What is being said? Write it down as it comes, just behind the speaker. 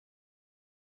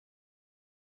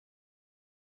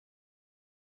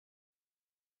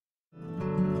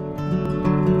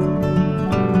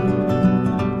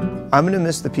I'm going to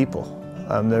miss the people.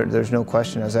 There's no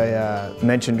question. As I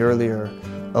mentioned earlier,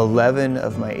 11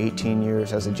 of my 18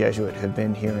 years as a Jesuit have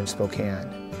been here in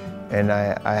Spokane. And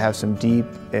I have some deep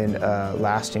and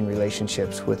lasting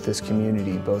relationships with this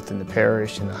community, both in the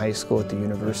parish, in the high school, at the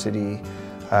university,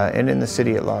 and in the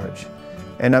city at large.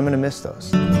 And I'm going to miss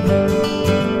those.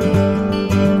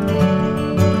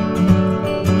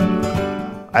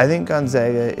 I think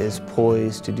Gonzaga is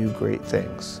poised to do great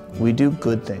things. We do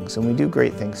good things, and we do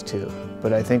great things too,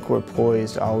 but I think we're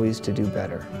poised always to do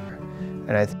better.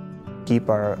 And I keep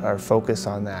our focus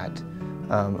on that,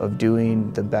 of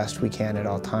doing the best we can at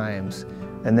all times,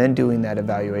 and then doing that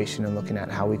evaluation and looking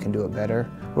at how we can do it better.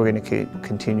 We're going to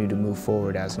continue to move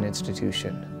forward as an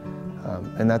institution,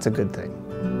 and that's a good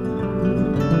thing.